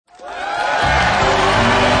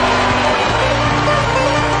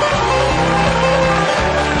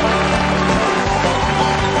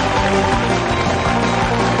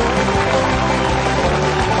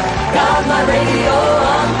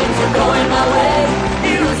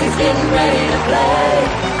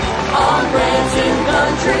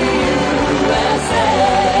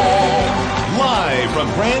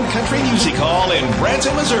Country Music Hall in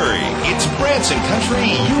Branson, Missouri. It's Branson Country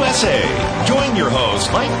USA. Join your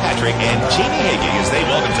hosts, Mike Patrick and Jamie Hagee, as they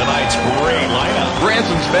welcome tonight's great lineup.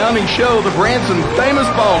 Branson's founding show, the Branson Famous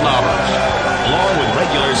Baldknobbers. Along with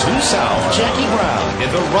regulars Lou South, Jackie Brown,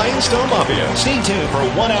 and the Rhinestone Mafia. Stay tuned for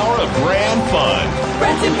 1 hour of grand fun.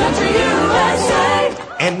 Branson Country USA.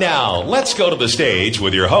 And now, let's go to the stage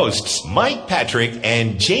with your hosts, Mike Patrick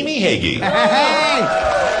and Jamie Hagee. Hey!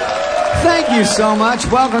 Thank you so much.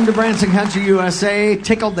 Welcome to Branson Country USA.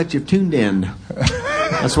 Tickled that you've tuned in.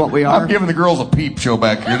 That's what we are. I'm giving the girls a peep show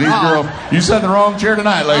back here. These girls, you sat in the wrong chair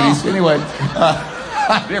tonight, ladies. Anyway,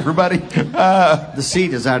 hi, everybody. The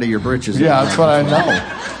seat is out of your britches. Yeah, that's what I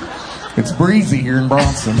know. It's breezy here in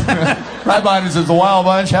Bronson. Right behind us is the Wild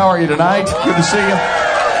Bunch. How are you tonight? Good to see you.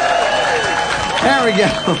 There we go.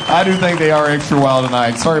 I do think they are extra wild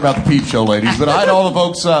tonight. Sorry about the peep show, ladies. But hi to all the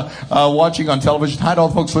folks watching on television. Hi to all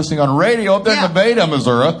the folks listening on radio up there in Nevada,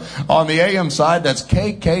 Missouri. On the AM side, that's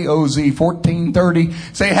KKOZ 1430.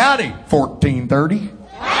 Say howdy, 1430.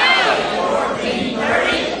 Howdy,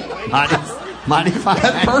 1430. Mighty fine.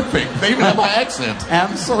 That's perfect. They even have my accent.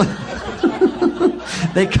 Absolutely.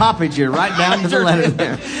 They copied you right down to the letter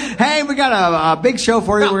there. Hey, we got a big show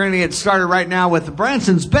for you. We're going to get started right now with the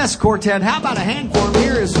Branson's best quartet. How about a hand for him?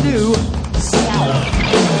 Here is New South.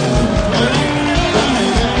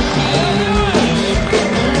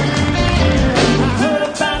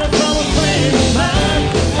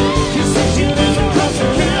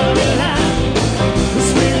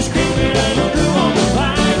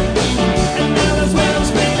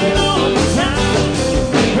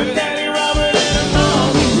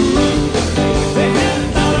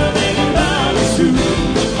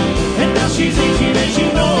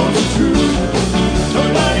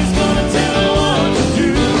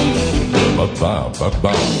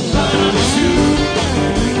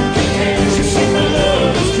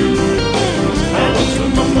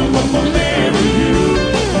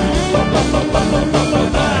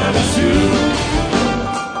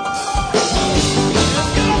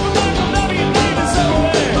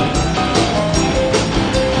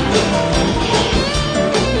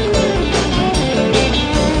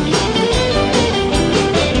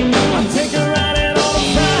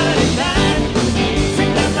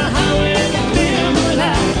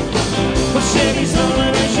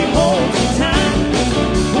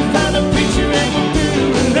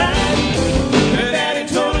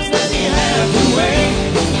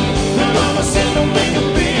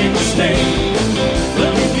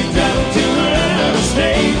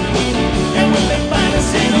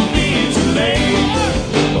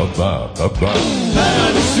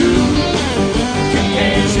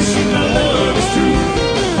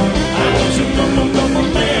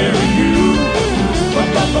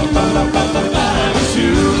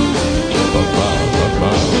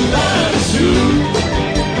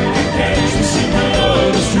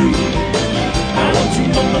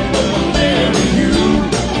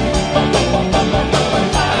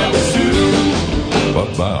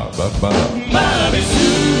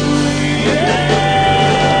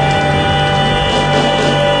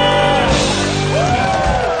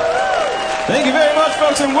 Thank you very much,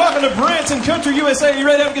 folks, and welcome to Branson Country USA. You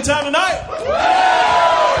ready to have a good time tonight?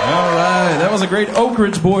 All right, that was a great Oak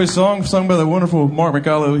Ridge Boys song sung by the wonderful Mark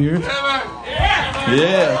McCullough here.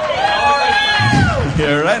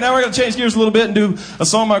 Yeah, right now we're going to change gears a little bit and do a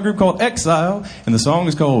song by a group called Exile, and the song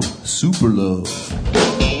is called Super Love.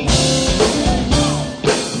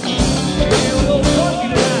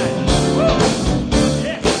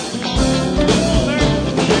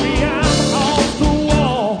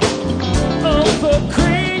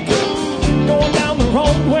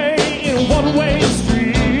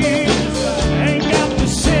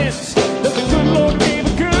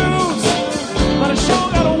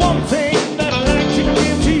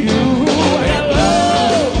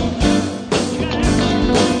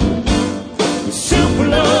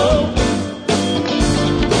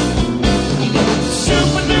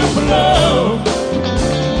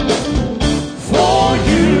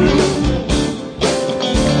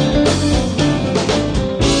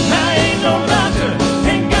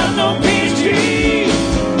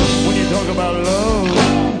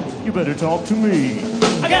 Talk to me.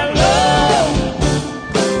 I got love,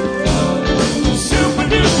 super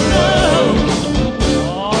duper love.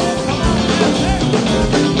 Oh, come on.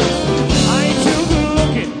 I ain't too good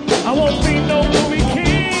looking. I won't be no movie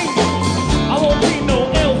king. I won't be no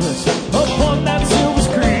Elvis upon that silver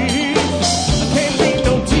screen. I can't be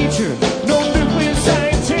no teacher, no nuclear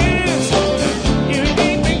scientist. You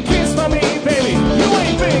ain't been kissed by me, baby. You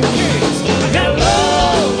ain't been kissed. I got love.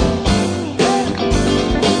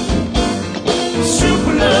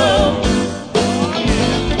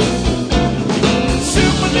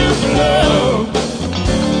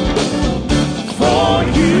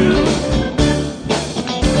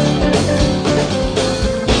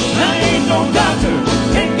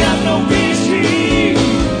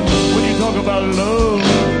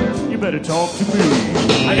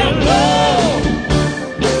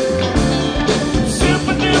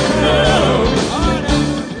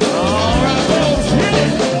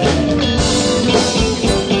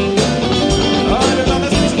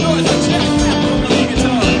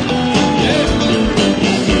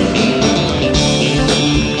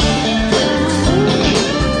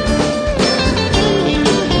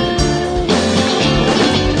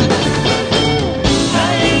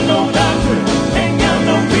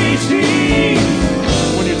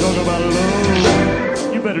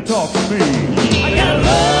 baby, talk to me. I got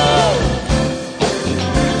love,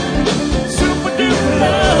 super duper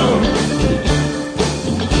love.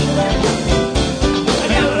 I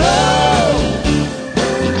got love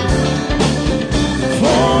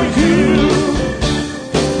for you.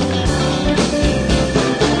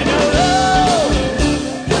 I got love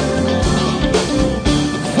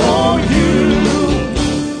for you.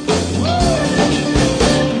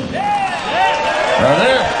 Right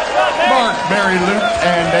there. Mark, Mary, Luke,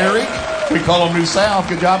 and Eric. We call them New South.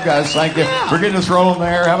 Good job, guys. Thank you for getting us rolling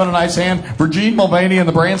there. Having a nice hand for Gene Mulvaney and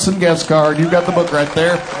the Branson guest card. You've got the book right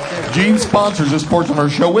there. Gene sponsors this portion of our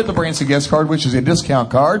show with the Branson guest card, which is a discount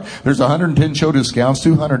card. There's 110 show discounts,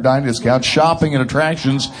 200 dine discounts, shopping and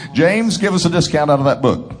attractions. James, give us a discount out of that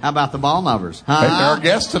book. How about the Baldknobbers? Hey, they're our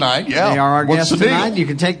guests tonight. Yeah. They are our What's guests the deal? tonight. You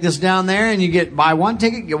can take this down there and you get buy one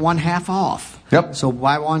ticket, get one half off. Yep. So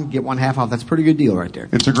buy one, get one half off. That's a pretty good deal right there.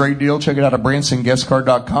 It's a great deal. Check it out at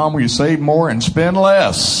BransonGuestCard.com where you save more and spend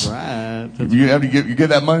less. Right. You have to give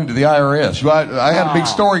that money to the IRS. I had a big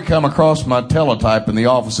story come across my teletype in the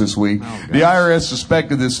office this week. The IRS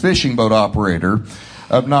suspected this fishing boat operator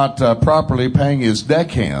of not properly paying his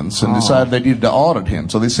deckhands and decided they needed to audit him.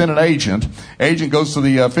 So they sent an agent. Agent goes to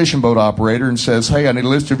the fishing boat operator and says, hey, I need a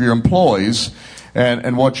list of your employees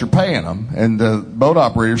and what you're paying them. And the boat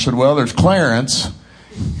operator said, well, there's Clarence.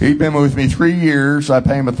 He's been with me 3 years. I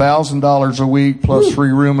pay him $1,000 a week plus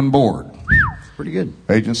free room and board. Pretty good.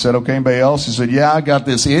 Agent said, okay, anybody else? He said, yeah, I got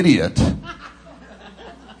this idiot.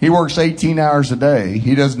 He works 18 hours a day.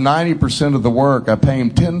 He does 90% of the work. I pay him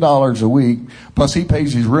 $10 a week, plus he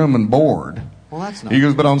pays his room and board. Well, that's nice. He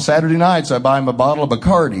goes, but on Saturday nights, I buy him a bottle of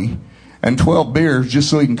Bacardi and 12 beers just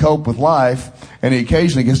so he can cope with life, and he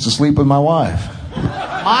occasionally gets to sleep with my wife.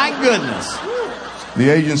 My goodness. The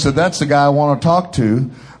agent said, that's the guy I want to talk to.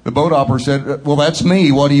 The boat operator said, well, that's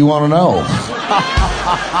me. What do you want to know?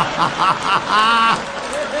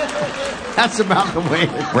 That's about the way it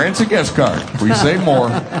is. Branson guest card. We save more,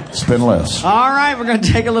 spend less. All right, we're going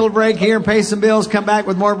to take a little break here, pay some bills, come back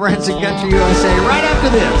with more Branson Country USA right after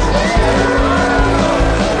this.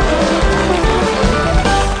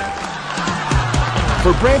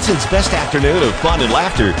 For Branson's best afternoon of fun and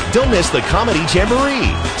laughter, don't miss the Comedy Jamboree,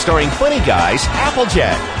 starring funny guys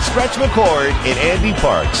Applejack, Stretch McCord, and Andy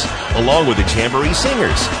Parks, along with the Jamboree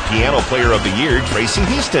Singers, Piano Player of the Year Tracy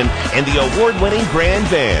Houston, and the award-winning Grand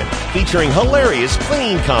Band, featuring hilarious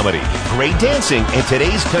clean comedy, great dancing, and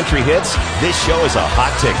today's country hits. This show is a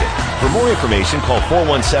hot ticket. For more information, call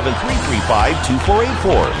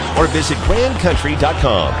 417-335-2484 or visit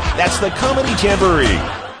grandcountry.com. That's the Comedy Jamboree.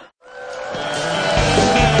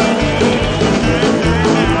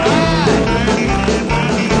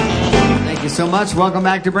 So much. Welcome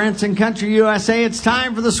back to Branson Country USA. It's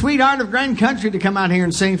time for the sweetheart of Grand Country to come out here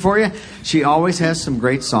and sing for you. She always has some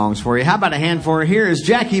great songs for you. How about a hand for her? Here is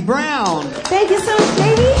Jackie Brown. Thank you so much,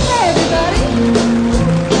 baby. Hey, everybody.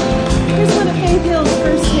 Here's one of Faith Hill's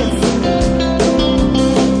first hits.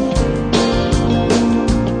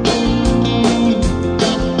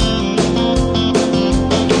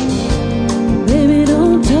 Baby,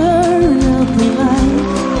 don't turn out the light.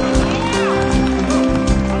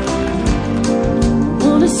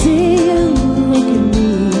 See you look at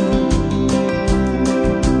me.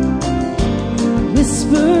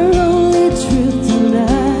 Whisper only truth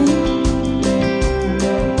tonight.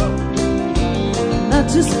 Not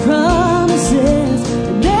just promises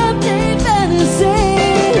and empty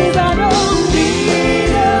fantasies. I don't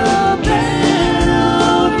need a bed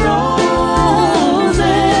of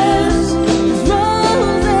roses. 'Cause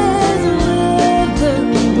roses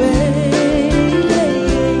wither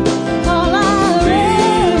away. All I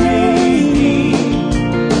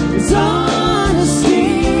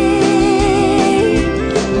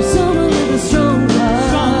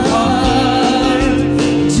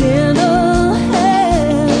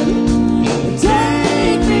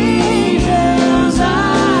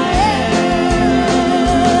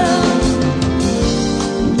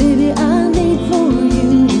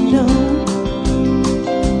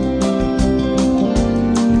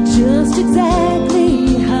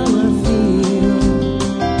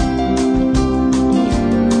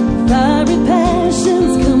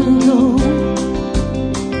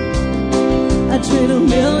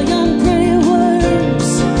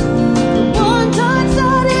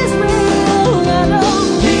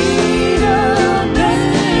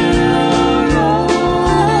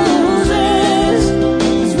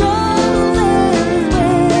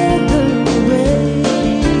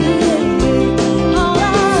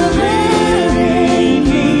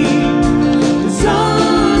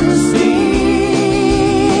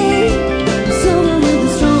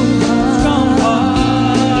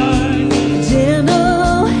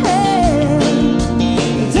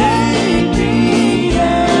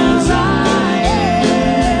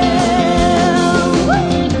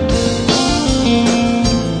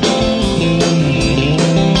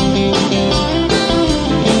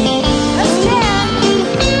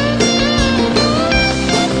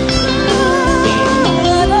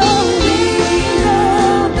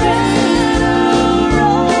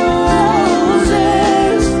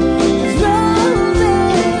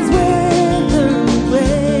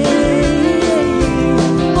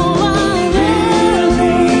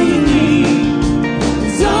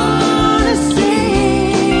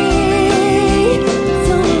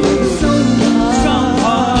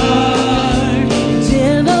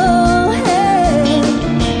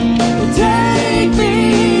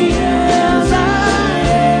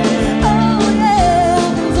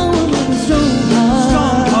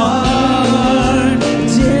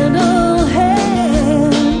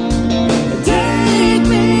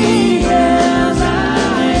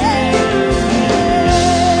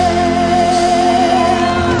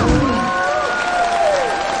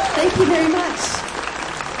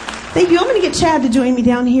Chad to join me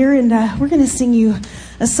down here, and we're going to sing you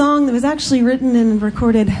a song that was actually written and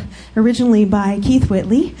recorded originally by Keith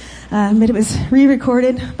Whitley, but it was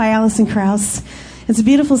re-recorded by Alison Krauss. It's a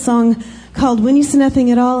beautiful song called When You Say Nothing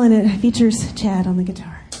at All, and it features Chad on the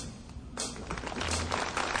guitar.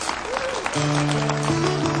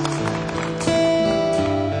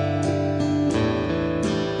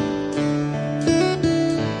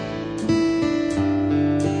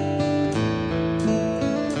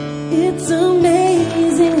 It's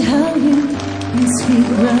amazing how you speak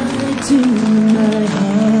right to my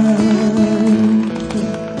heart.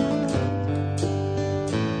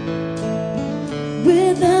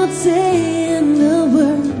 Without saying a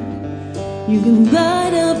word, you can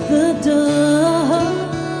light up the dark.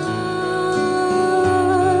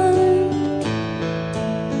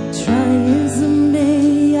 Try as I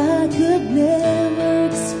may, I could never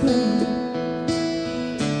explain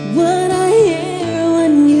what I hear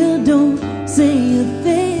when you don't say a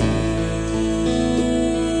thing.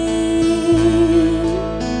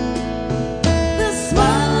 The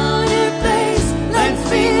smile on your face lets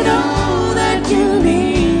me know that you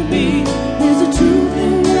need me. There's a truth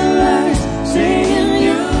in your eyes saying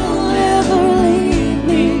you'll never leave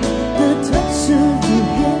me. The touch of your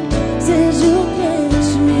hand says you'll catch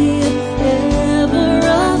me if ever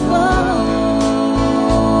I fall.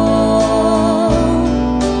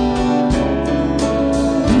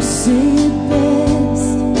 You say it best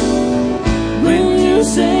when you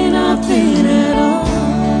say nothing at all.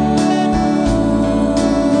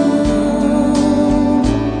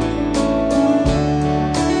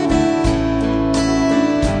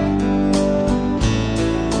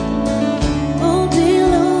 All day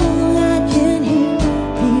long I can hear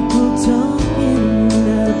people talking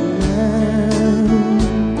out loud,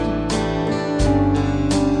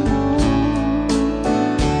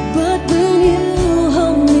 but when you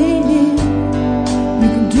hold me near, you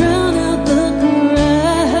can drown out the crowd.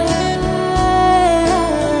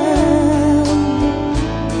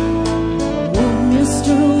 What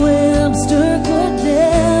Mr. Webster could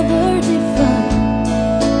never define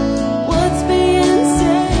what's being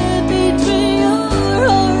said between your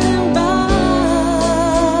heart and mine.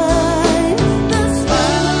 The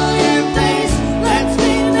smile on your face lets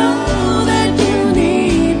me know that you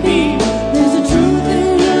need me. There's a truth in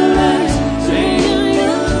your eyes saying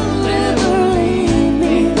you'll never leave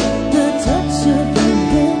me. The touch of your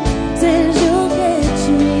hand says you'll catch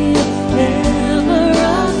me if ever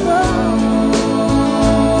I fall.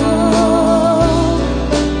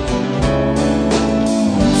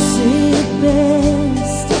 You say it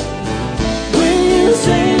best when you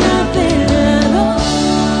say nothing at all.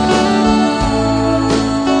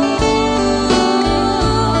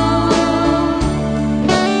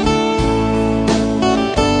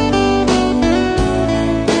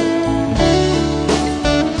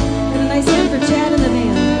 And a nice hand for Chad and the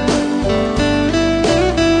band.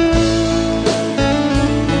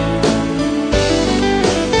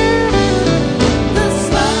 The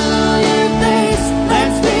smile on your face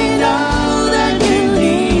lets me know that you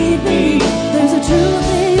need me. There's a truth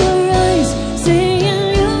in your eyes saying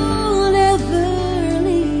you'll never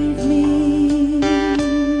leave me.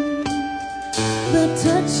 The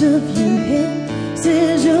touch of your hand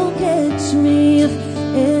says you'll catch me if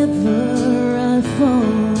ever I fall.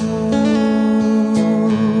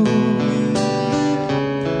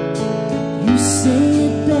 You say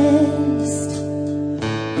it best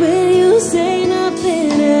when you say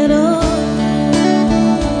nothing at all.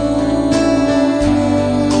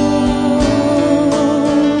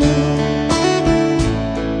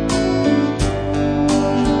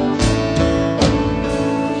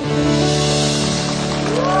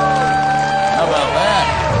 How about that?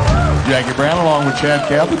 Jackie Brown along with Chad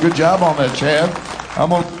Kaplan. Good job on that, Chad. I'm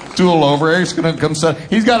going to stool over. Eric's going to come set.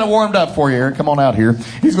 He's got it warmed up for you, Eric. Come on out here.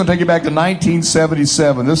 He's going to take you back to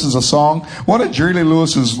 1977. This is a song, one of Jerry Lee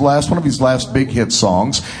Lewis's one of his last big hit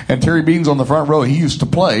songs. And Terry Bean's on the front row. He used to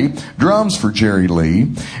play drums for Jerry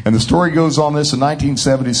Lee. And the story goes on this: in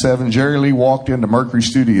 1977, Jerry Lee walked into Mercury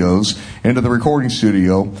Studios, into the recording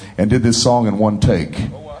studio, and did this song in one take.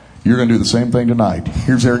 You're going to do the same thing tonight.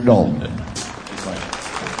 Here's Eric Dalton.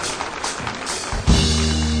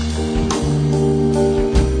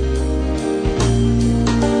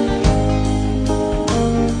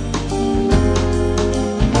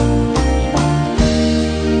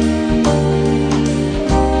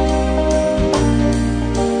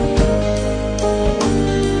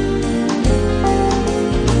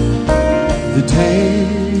 The day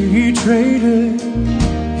he traded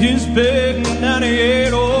his big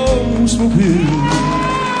 98 Oldsmobile,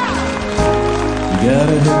 he got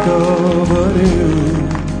a heck of a deal.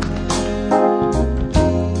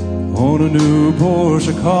 rode a new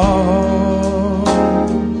Porsche car.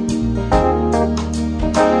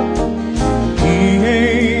 He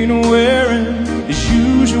ain't wearing his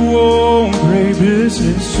usual gray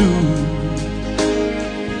business suit.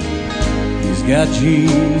 He's got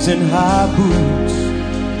jeans and high boots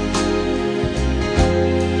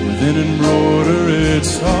with an embroidered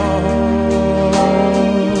star.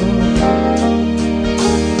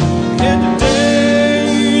 And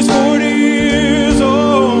today he's 40 years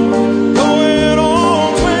old, going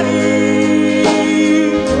on 20.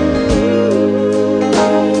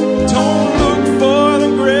 Don't look for the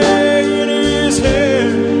gray in his hair,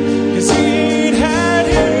 'cause he ain't had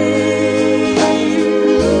any.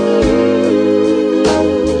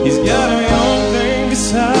 He's got a young thing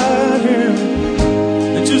beside him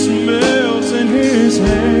that just melts in his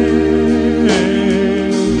hand.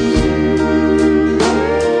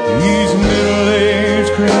 He's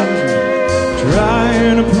middle-aged crazy,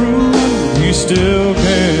 trying to prove he still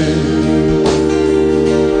can.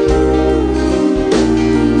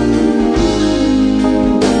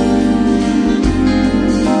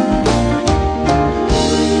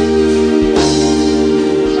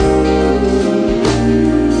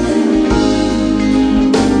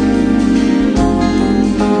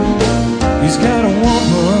 He's got a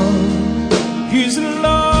woman he's in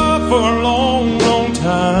love for a long, long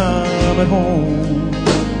time at home.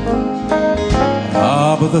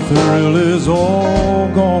 Ah, but the thrill is all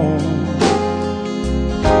gone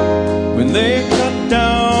when they cut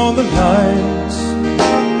down the lights.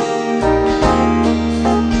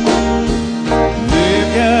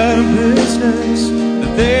 They've got a business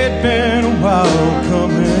that they've been a while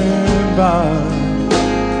coming by.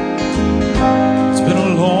 It's been a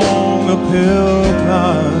long uphill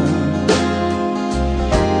climb,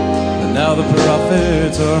 but now the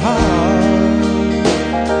profits are high.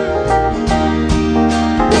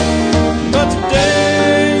 But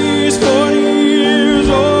today he's 40 years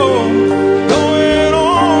old, going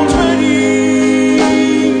on 20.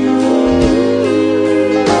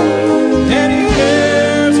 And he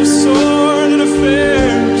wears a sword and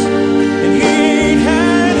affairs, and he ain't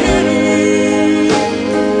had any.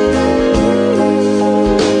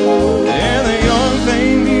 And the young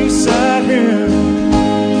thing beside him,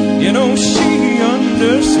 you know, she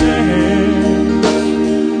understands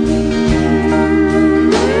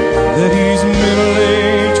that he's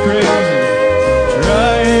middle-aged crazy,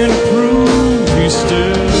 trying to prove he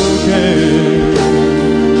still can.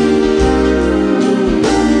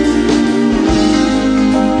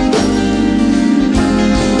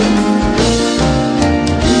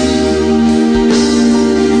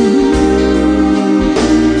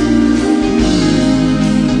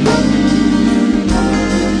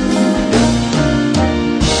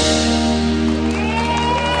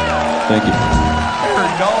 Thank you.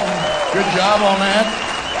 Eric Dalton, good job on that.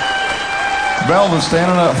 Velva's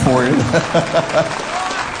standing up for you.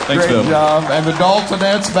 Thanks, Great Velva. job. And the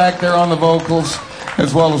Daltonettes back there on the vocals,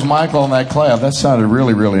 as well as Michael on that clap. That sounded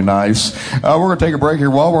really, really nice. We're going to take a break here.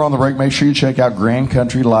 While we're on the break, make sure you check out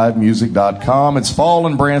GrandCountryLiveMusic.com. It's fall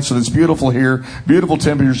in Branson. It's beautiful here. Beautiful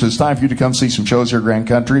temperatures. It's time for you to come see some shows here at Grand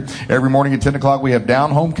Country. Every morning at 10 o'clock, we have Down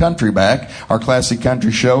Home Country back, our classic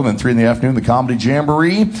country show. And then 3 in the afternoon, the Comedy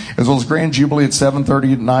Jamboree, as well as Grand Jubilee at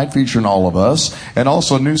 7:30 at night, featuring all of us. And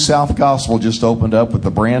also New South Gospel just opened up with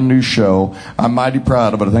a brand new show. I'm mighty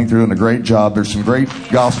proud of it. I think they're doing a great job. There's some great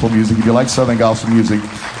gospel music. If you like Southern gospel music,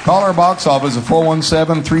 call our box office at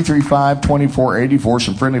 417-335-2484.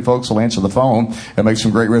 Some friendly folks will answer the phone and make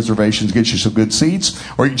some great reservations, get you some good seats,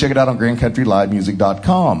 or you can check it out on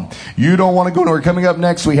GrandCountryLiveMusic.com. You don't want to go nowhere. Coming up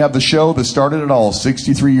next, we have the show that started it all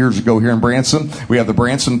 63 years ago here in Branson. We have the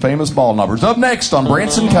Branson Famous Baldknobbers. Up next on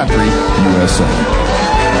Branson Country USA.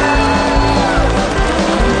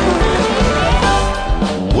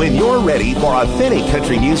 When you're ready for authentic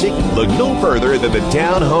country music, look no further than the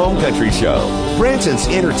Down Home Country Show. Branson's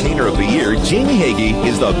Entertainer of the Year, Jamie Hagee,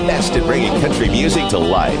 is the best at bringing country music to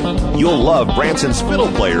life. You'll love Branson's Fiddle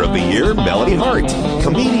Player of the Year, Melody Hart.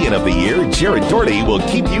 Comedian of the Year, Jared Doherty, will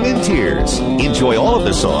keep you in tears. Enjoy all of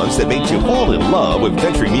the songs that make you fall in love with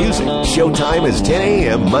country music. Showtime is 10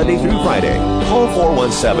 a.m. Monday through Friday. Call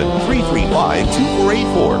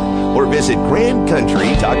 417-335-2484 or visit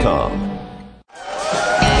grandcountry.com.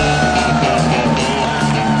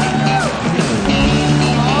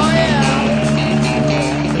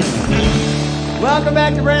 Welcome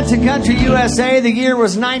back to Branson Country USA. The year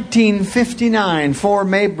was 1959. 4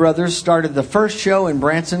 May brothers started the first show in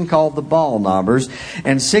Branson called the Baldknobbers.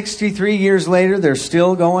 And 63 years later, they're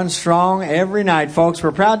still going strong every night, folks.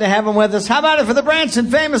 We're proud to have them with us. How about it for the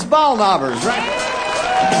Branson Famous Baldknobbers? Right?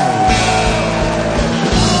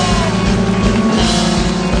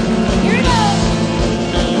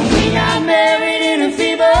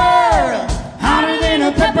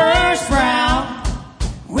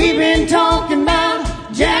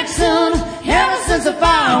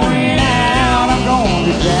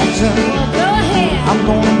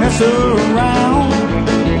 gonna mess around.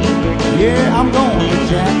 Yeah, I'm going to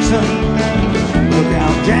Jackson. Look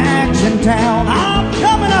out, Jackson Town. I'm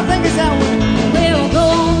coming, I think it's that way. Well, go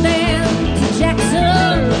on down to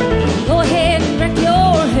Jackson. Go ahead and wreck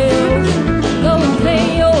your head. Go and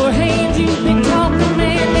play your hand, you big talking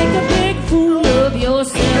man. Make a big fool of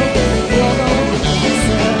yourself. You're going to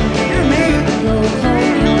Jackson. Hear me? Go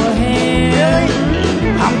comb your hair.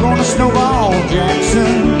 I'm gonna snowball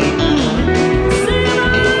Jackson.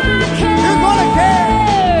 You're gonna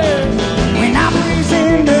care. When I breeze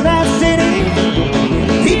into that city,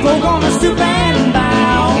 people gonna stoop and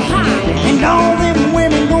bow. And all them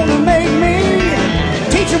women gonna make me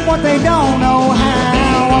teach them what they don't know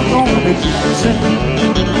how. I'm going to Jackson.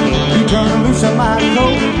 You turn loose on my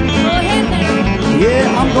coat. Go ahead now.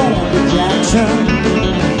 Yeah, I'm going to Jackson.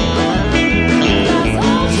 That's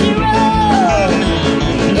all she wrote.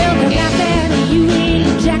 Yeah, we got that you in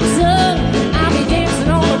Jackson. I'll be dancing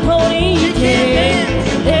on the ponytail.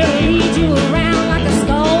 They'll lead you around like a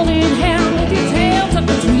scalded hound with your tail tucked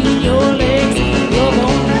between your legs. You're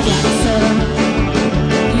going to Jackson,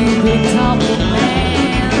 you big talking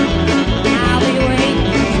man. I'll be waiting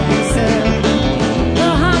in Jackson.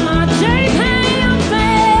 Well, how much J-Ham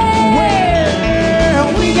fan? Well,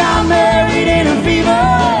 we got married in a fever,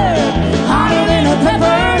 hotter than a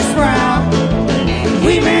pepper sprout.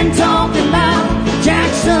 We've been talking about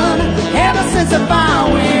Jackson ever since the fire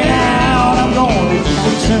went out. I'm going to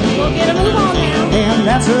Jackson. We'll get a move on now. And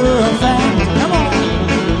that's a fact. Come on.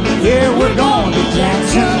 Yeah, we're going to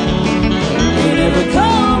Jackson. We're never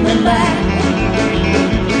coming back.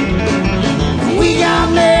 We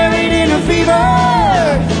got married in a fever,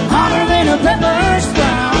 hotter than a pepper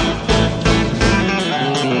sprout.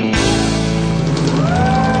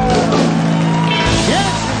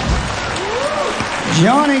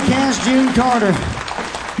 Johnny Cash, June Carter.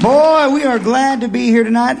 Boy, we are glad to be here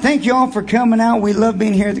tonight. Thank you all for coming out. We love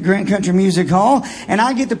being here at the Grand Country Music Hall. And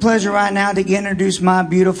I get the pleasure right now to introduce my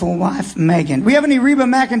beautiful wife, Megan. We have any Reba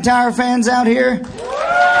McEntire fans out here?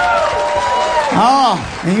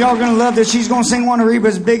 Oh, and y'all are going to love this. She's going to sing one of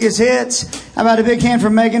Reba's biggest hits. How about a big hand for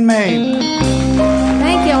Megan May?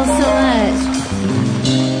 Thank y'all so much.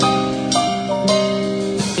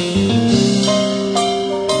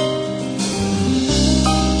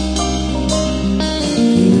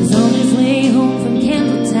 He was on his way home from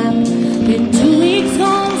Candletop. Been 2 weeks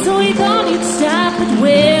gone, so he thought he'd stop at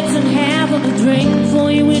Webb's and have a drink before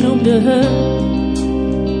he went home to her.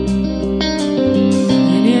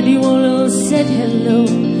 And Andy Warlow said hello.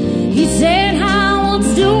 He said, how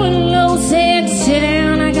what's doing low? Said, sit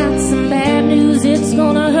down, I got some bad news, it's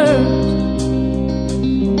gonna hurt.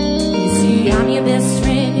 You see, I'm your best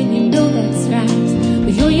friend and you know that's right.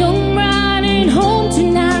 But your young bride ain't home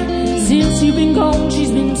tonight. Since you've been gone,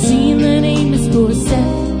 she's been seeing the name is poor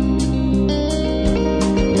Seth.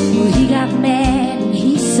 Well, he got mad and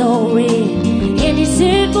he saw red. And he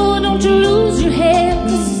said, boy, don't you lose your head,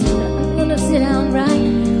 'cause I'm gonna sit down right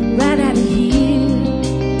out of here.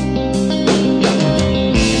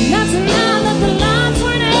 And that's the night that the lights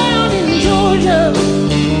went out in Georgia.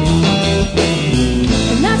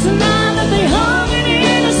 And that's the night that they hung an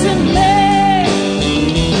innocent man.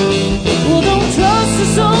 Well, don't trust a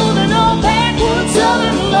soul to no backwoods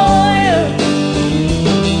southern lawyer,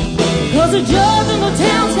 'cause the judge in the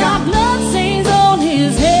town's got bloodstains on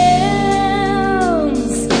his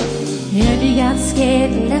hands. And he got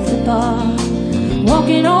scared and left the bar,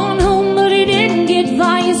 walking on home, but he didn't get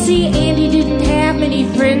far. You see, Andy didn't have many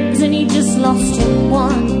friends, and he just lost him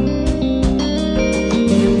one.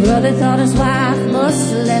 Brother thought his wife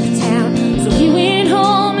must have left town, so he went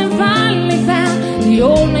home and finally found the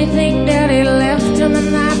only thing that he left him,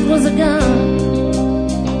 and that was a gun.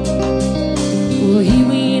 Well, he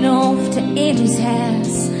went off to Andy's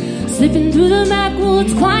house, slipping through the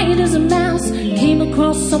backwoods, quiet as a mouse. Came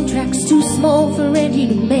across some tracks too small for Andy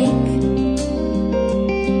to make.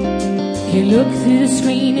 He looked through the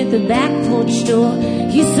screen at the back porch door.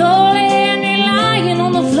 He saw Andy lying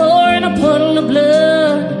on the floor in a puddle of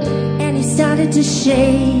blood, and he started to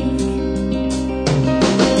shake.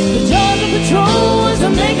 The Georgia patrol was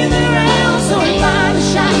making their rounds, so he fired a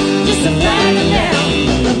shot just to flag him down.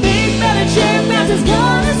 The big belly sheriff grabbed his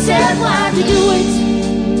gun and said, why'd you do it?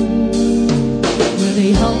 Well,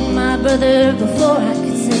 they hung my brother before I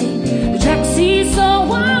could say the tracks he saw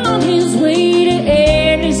while on his way to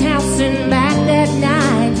Andy's house and back that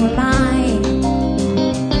night were mine.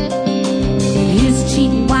 His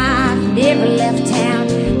cheating wife never left town.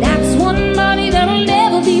 That's one body that'll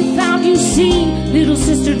never be found. You see, little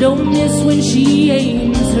sister don't miss when she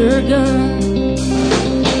aims her gun.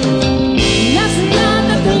 And that's the night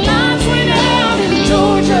that the lights went out in Georgia.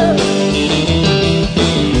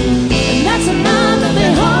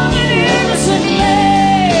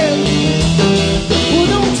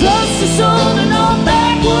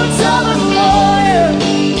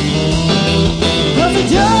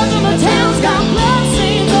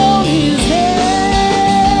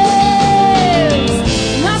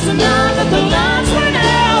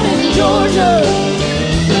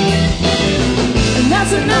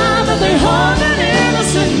 that they hung an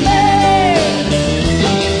innocent man.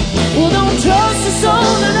 Well, don't trust a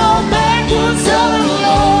soul in old backwoods southern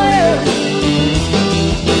lawyer,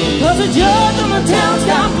 'cause the judge on the town's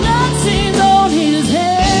got blood stains on his head.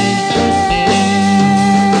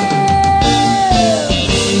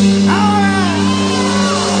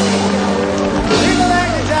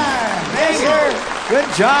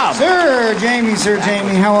 Good job. Sir Jamie,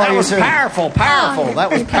 how are you, sir? Powerful. That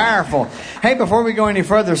was powerful. Hey, before we go any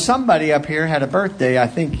further, somebody up here had a birthday, I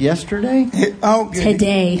think, yesterday? Today. Oh,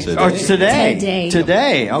 it's today.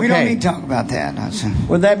 Today, okay. We don't need to talk about that.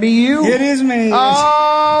 Would that be you? It is me.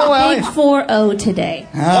 Oh, well. Big 4-0 today.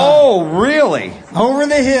 Oh, really? Over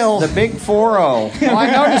the hill. The big 4-0. Well,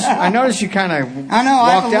 I noticed you kind of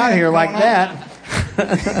walked out here like that.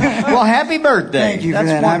 Well, happy birthday. Thank you for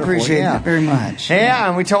that. Wonderful. I appreciate that very much. Yeah,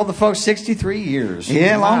 and we told the folks 63 years.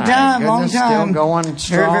 Yeah, long time. Still going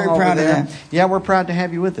strong. Very proud of that. Yeah, we're proud to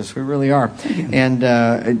have you with us. We really are. And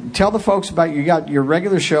tell the folks about, you got your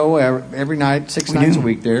regular show every night, 6 nights a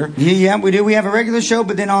week there. Yeah, we do. We have a regular show,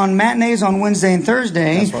 but then on matinees on Wednesday and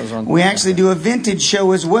Thursday, we actually do a vintage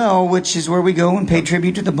show as well, which is where we go and pay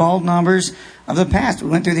tribute to the Baldknobbers of the past. We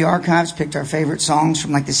went through the archives, picked our favorite songs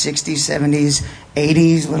from like the 60s, 70s,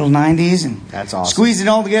 80s, little 90s, and that's awesome. Squeezed it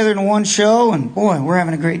all together in one show, and boy, we're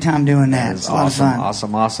having a great time doing that. It's a lot of fun.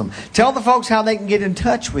 Awesome. Tell the folks how they can get in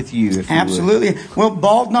touch with you. If Absolutely. You would. Well,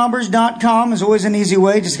 baldknobbers.com is always an easy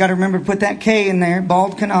way. Just got to remember to put that K in there.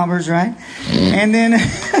 Baldknobbers, right? And then,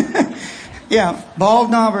 yeah,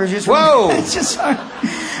 Baldknobbers. Whoa! It's just hard.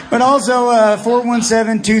 But also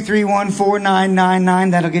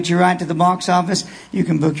 417-231-4999. That'll get you right to the box office. You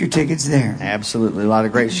can book your tickets there. Absolutely. A lot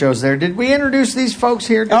of great shows there. Did we introduce these folks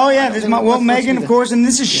here? Oh, yeah. This is Megan, of course. And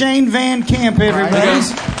this is Shane Van Camp, everybody.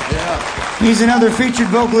 He's another featured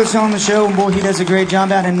vocalist on the show. And boy, he does a great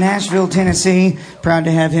job out in Nashville, Tennessee. Proud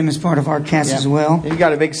to have him as part of our cast as well. You've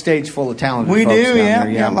got a big stage full of talented we folks do, down there.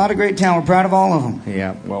 Yeah, a lot of great talent. We're proud of all of them.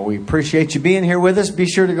 Yeah, well, we appreciate you being here with us. Be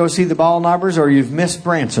sure to go see the Baldknobbers, or you've missed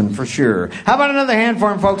Branson for sure. How about another hand for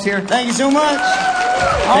them, folks, here? Thank you so much.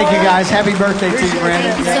 Thank you, guys. Happy birthday to you,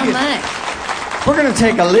 Brandon. Thank you so much. We're going to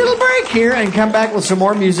take a little break here and come back with some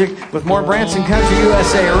more music with more Branson Country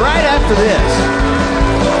USA right after this.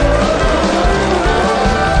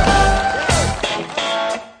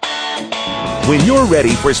 When you're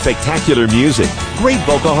ready for spectacular music, great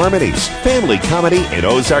vocal harmonies, family comedy, and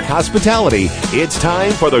Ozark hospitality, it's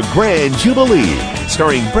time for the Grand Jubilee,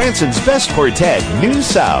 starring Branson's best quartet, New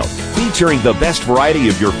South, featuring the best variety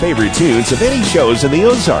of your favorite tunes of any shows in the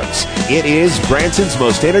Ozarks. It is Branson's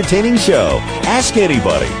most entertaining show. Ask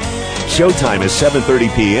anybody. Showtime is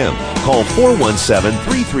 7:30 p.m. Call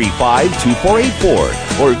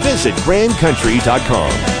 417-335-2484 or visit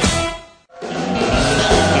grandcountry.com.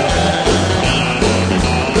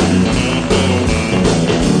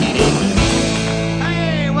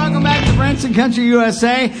 Branson Country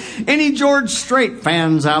USA. Any George Strait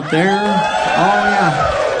fans out there? Oh,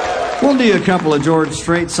 yeah. We'll do a couple of George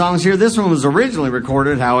Strait songs here. This one was originally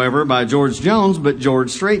recorded, however, by George Jones, but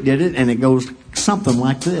George Strait did it, and it goes something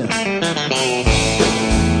like this.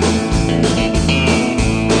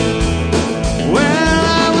 Well,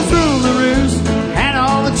 I was through the roost, had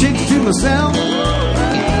all the chicks to myself.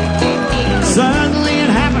 Suddenly it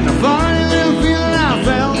happened, a funny little feeling I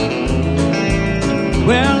felt.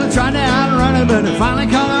 Well, I tried to outrun it, but it finally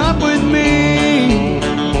caught up with me.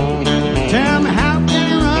 Tell me, how can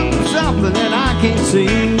you run from something that I can't see?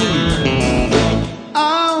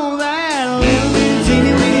 Oh, that little bitty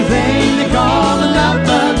teeny weeny thing they call the love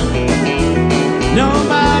bug.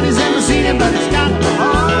 Nobody's ever seen it, but it's got the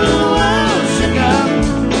whole world shook up.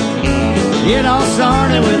 It all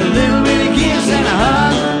started with a little bitty kiss and a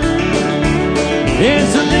hug.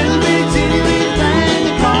 It's a little bitty teeny weeny thing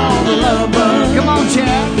they call the love bug. Come on, Chad.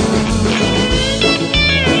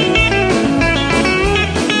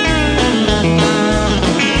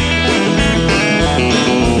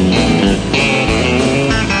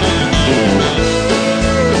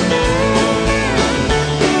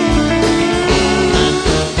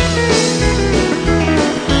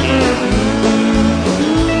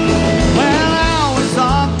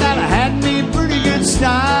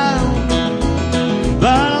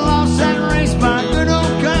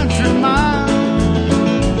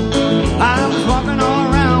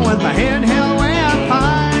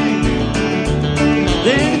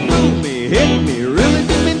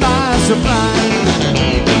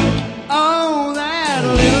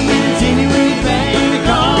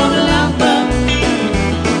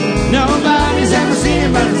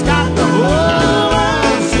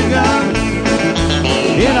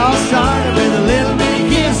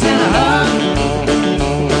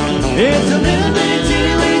 It's a little bitty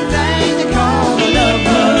teeny weeny thing they call the love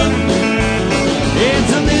bug.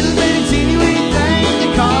 It's a little bitty teeny weeny thing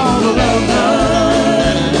they call the love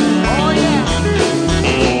bug. Oh yeah.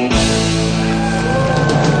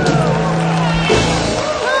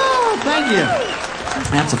 Oh, thank you.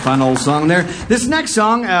 That's a fun old song there. This next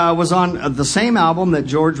song was on the same album that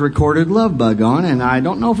George recorded Love Bug on, and I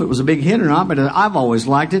don't know if it was a big hit or not, but I've always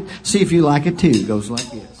liked it. See if you like it too. It goes like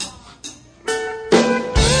this.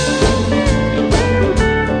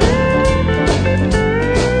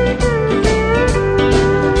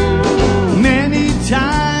 Many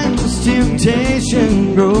times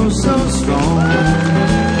temptation grows so strong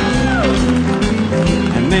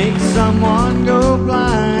and makes someone go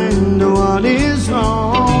blind to what is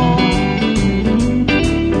wrong.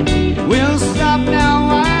 We'll stop now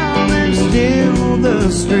while there's still the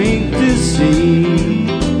strength to see.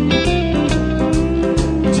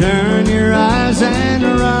 Turn your eyes and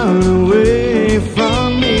run away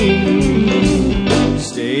from me.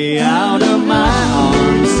 Stay out of my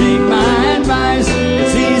arms, take my advice.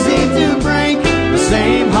 It's easy to break the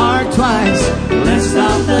same heart twice. Let's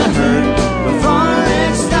stop the hurt before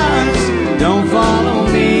it starts. Don't follow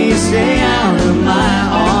me, stay out of my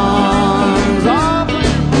arms. Oh.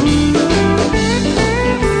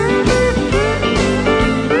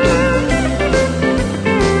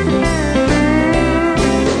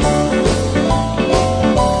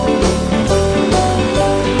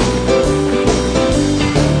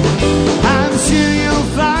 I'm sure you'll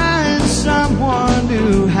find someone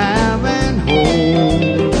to have and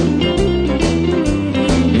hold,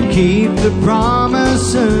 and keep the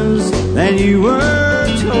promises that you were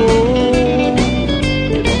told.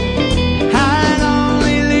 I'd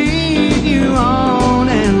only lead you on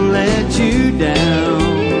and let you down,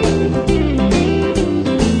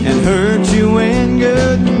 and hurt you when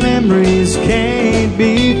good memories can't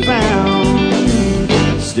be found.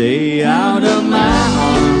 Stay out of my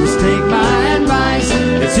arms, take my advice.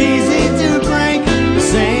 It's easy to break the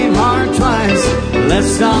same heart twice. Let's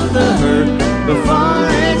stop the hurt before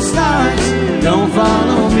it starts. Don't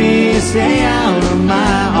follow me, stay out of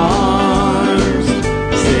my arms.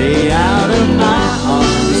 Stay out of my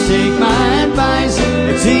arms, take my advice.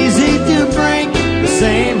 It's easy to break the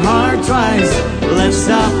same heart twice. Let's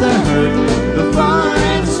stop the hurt before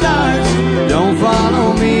it starts. Don't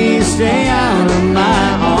follow me, stay out of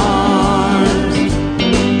my arms.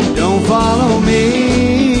 Don't follow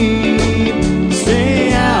me,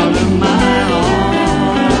 stay out of my arms.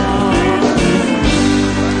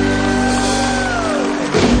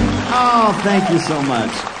 Oh, thank you so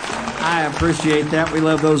much. I appreciate that. We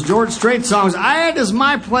love those George Strait songs. It is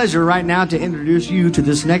my pleasure right now to introduce you to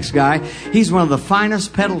this next guy. He's one of the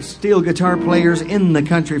finest pedal steel guitar players in the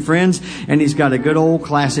country, friends, and he's got a good old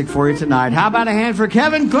classic for you tonight. How about a hand for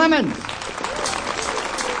Kevin Clemens?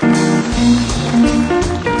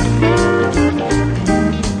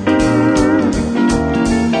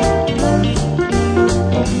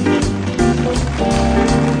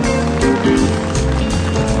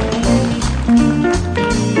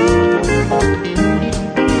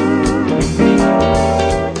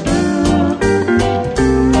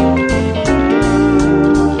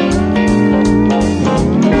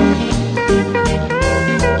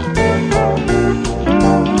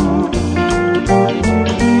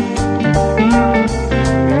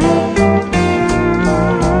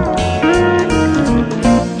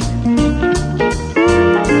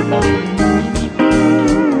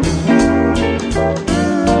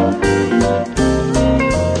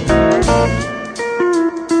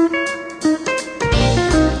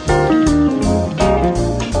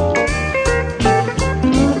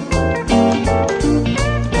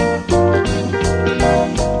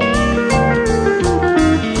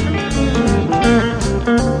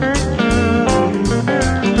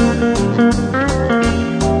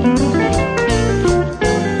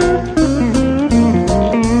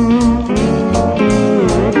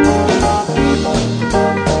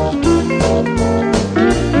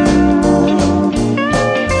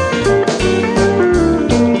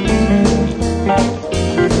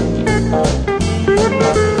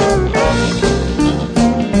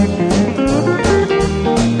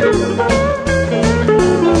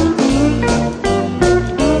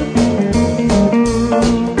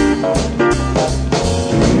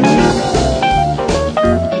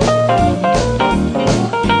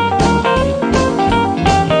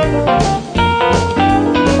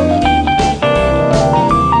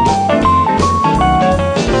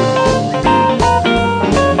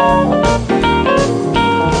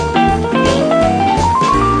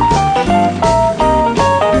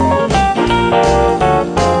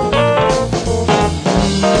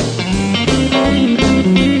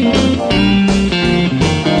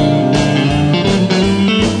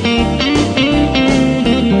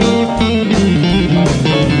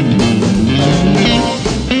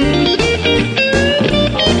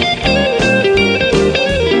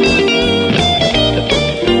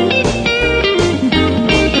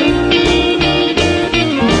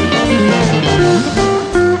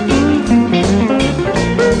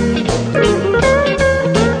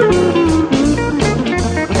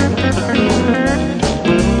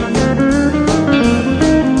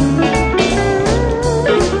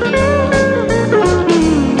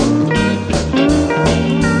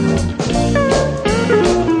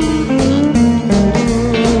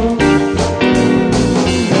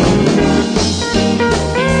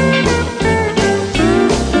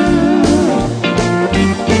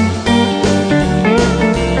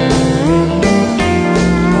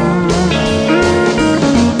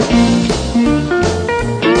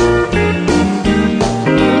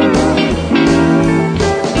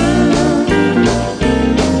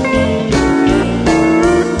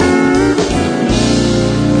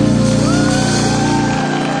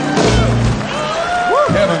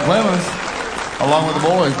 with the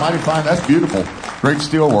boys. Mighty fine. That's beautiful. Great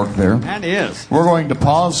steel work there. That is. We're going to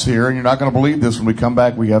pause here, and you're not going to believe this. When we come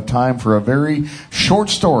back, we have time for a very short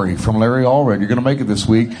story from Larry Allred. You're going to make it this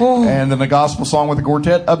week. Oh. And then the gospel song with the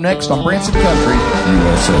quartet up next on Branson Country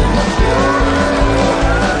USA.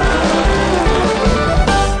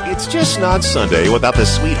 It's just not Sunday without the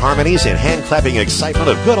sweet harmonies and hand-clapping excitement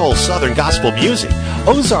of good old Southern gospel music.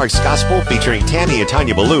 Ozarks Gospel featuring Tammy and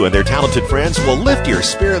Tanya Ballou and their talented friends will lift your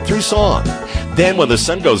spirit through song. Then when the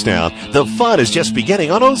sun goes down, the fun is just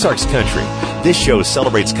beginning on Ozarks Country. This show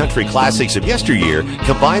celebrates country classics of yesteryear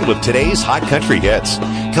combined with today's hot country hits.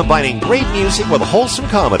 Combining great music with wholesome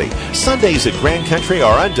comedy, Sundays at Grand Country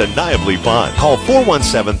are undeniably fun. Call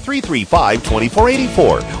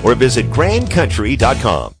 417-335-2484 or visit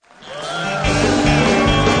grandcountry.com.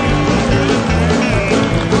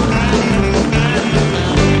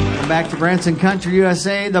 Back to Branson Country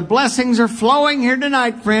USA. The blessings are flowing here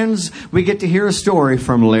tonight, friends. We get to hear a story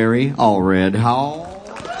from Larry Allred.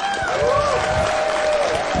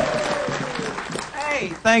 Hey,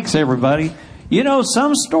 thanks everybody. You know,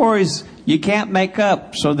 some stories you can't make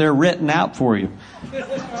up, so they're written out for you.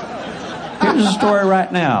 Here's a story right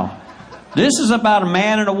now. This is about a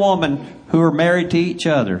man and a woman who are married to each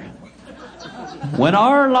other. When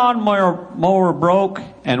our lawnmower broke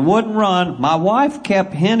and wouldn't run, my wife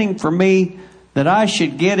kept hinting for me that I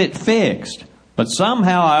should get it fixed. But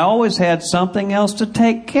somehow I always had something else to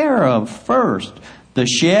take care of first. The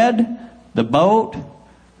shed, the boat,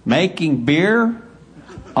 making beer.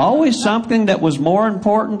 Always something that was more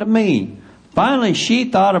important to me. Finally, she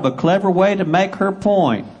thought of a clever way to make her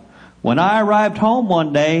point. When I arrived home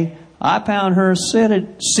one day, I found her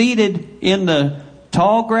seated in the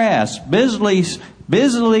tall grass,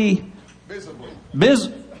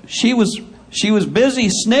 she was busy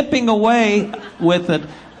snipping away with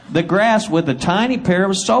the grass with a tiny pair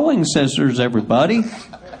of sewing scissors, everybody.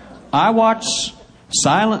 I watched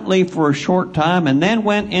silently for a short time and then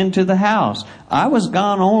went into the house. I was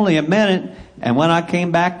gone only a minute, and when I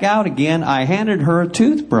came back out again, I handed her a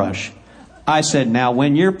toothbrush. I said, "Now,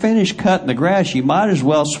 when you're finished cutting the grass, you might as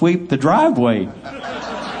well sweep the driveway."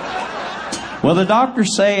 Well, the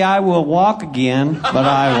doctors say I will walk again, but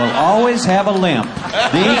I will always have a limp.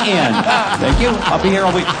 The end. Thank you. I'll be here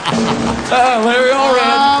all week. Larry Allred.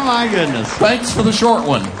 Oh, my goodness. Thanks for the short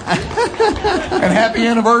one. And happy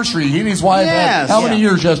anniversary. He and his wife had how many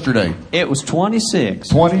years yesterday? It was 26.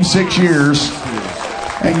 26 years.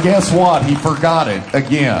 And guess what? He forgot it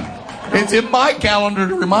again. It's in my calendar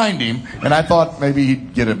to remind him, and I thought maybe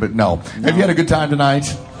he'd get it, but no. Have you had a good time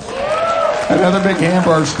tonight? Another big hand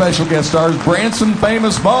for our special guest stars, Branson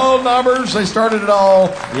Famous Baldknobbers. They started it all.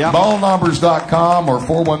 Yep. Baldknobbers.com or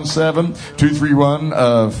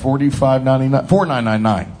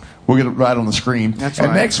 417-231-4999. We'll get it right on the screen. That's right.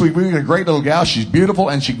 And next week, we've got a great little gal. She's beautiful,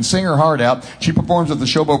 and she can sing her heart out. She performs at the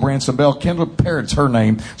Showboat Branson Bell. Kendall Parrott's her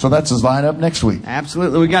name. So that's his lineup next week.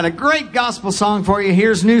 Absolutely. We got a great gospel song for you.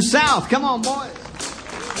 Here's New South. Come on, boys.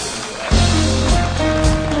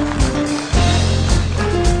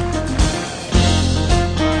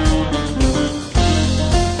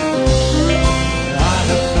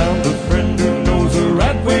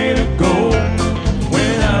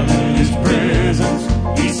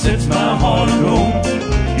 Sets my heart aglow.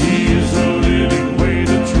 He is the living way,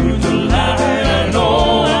 the truth, the light. I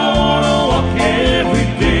know I wanna walk every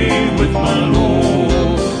day with my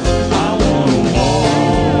Lord. I wanna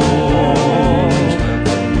walk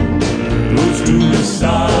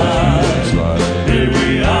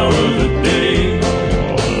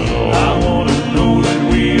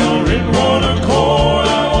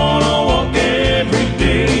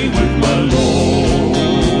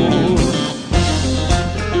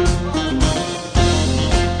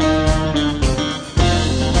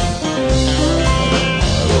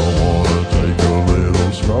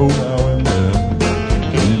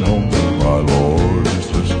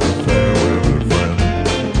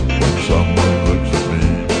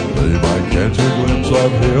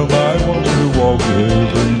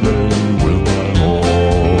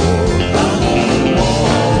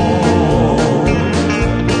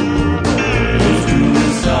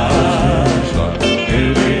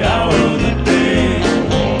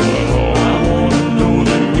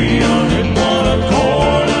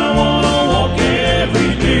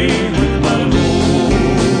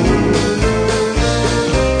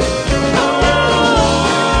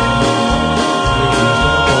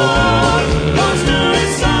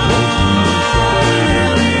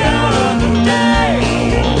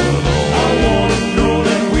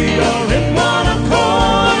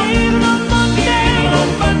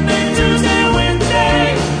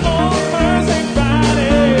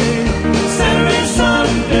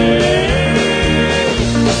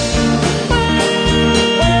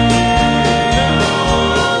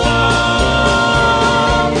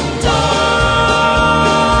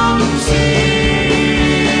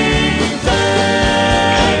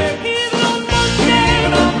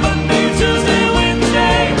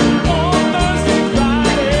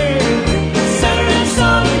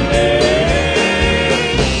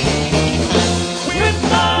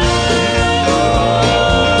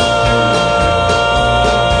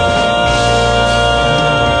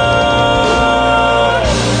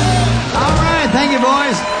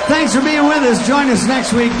Thanks for being with us. Join us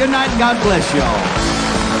next week. Good night and God bless y'all.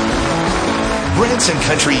 Branson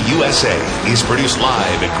Country USA is produced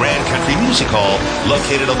live at Grand Country Music Hall,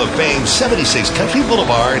 located on the famed 76 Country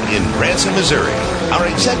Boulevard in Branson, Missouri. Our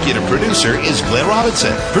executive producer is Glenn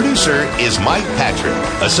Robinson. Producer is Mike Patrick.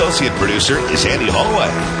 Associate producer is Andy Holloway.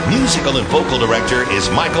 Musical and vocal director is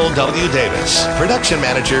Michael W. Davis. Production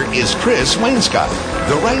manager is Chris Wainscott.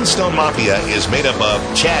 The Rhinestone Mafia is made up of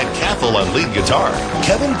Chad Cathell on lead guitar,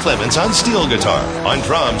 Kevin Clemens on steel guitar, on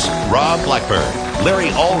drums, Rob Blackburn, Larry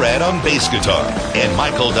Allred on bass guitar, and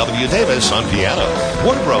Michael W. Davis on piano.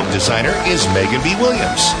 Wardrobe designer is Megan B.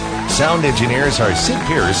 Williams. Sound engineers are Sid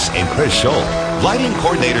Pierce and Chris Scholl. Lighting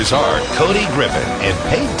coordinators are Cody Griffin and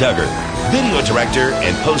Pate Duggar. Video director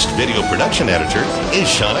and post-video production editor is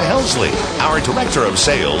Shauna Helsley. Our director of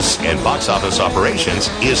sales and box office operations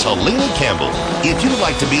is Helena Campbell. If you'd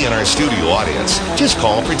like to be in our studio audience, just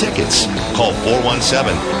call for tickets. Call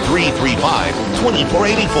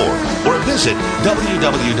 417-335-2484 or visit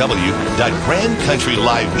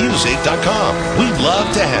www.grandcountrylivemusic.com. We'd love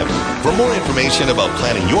to have you. For more information about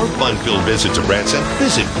planning your fun-filled visit to Branson,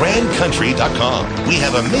 visit grandcountry.com. We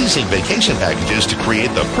have amazing vacation packages to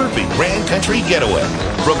create the perfect Grand Country getaway.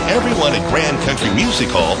 From everyone at Grand Country Music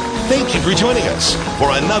Hall, thank you for joining us for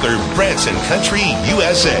another Branson Country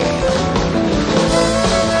USA.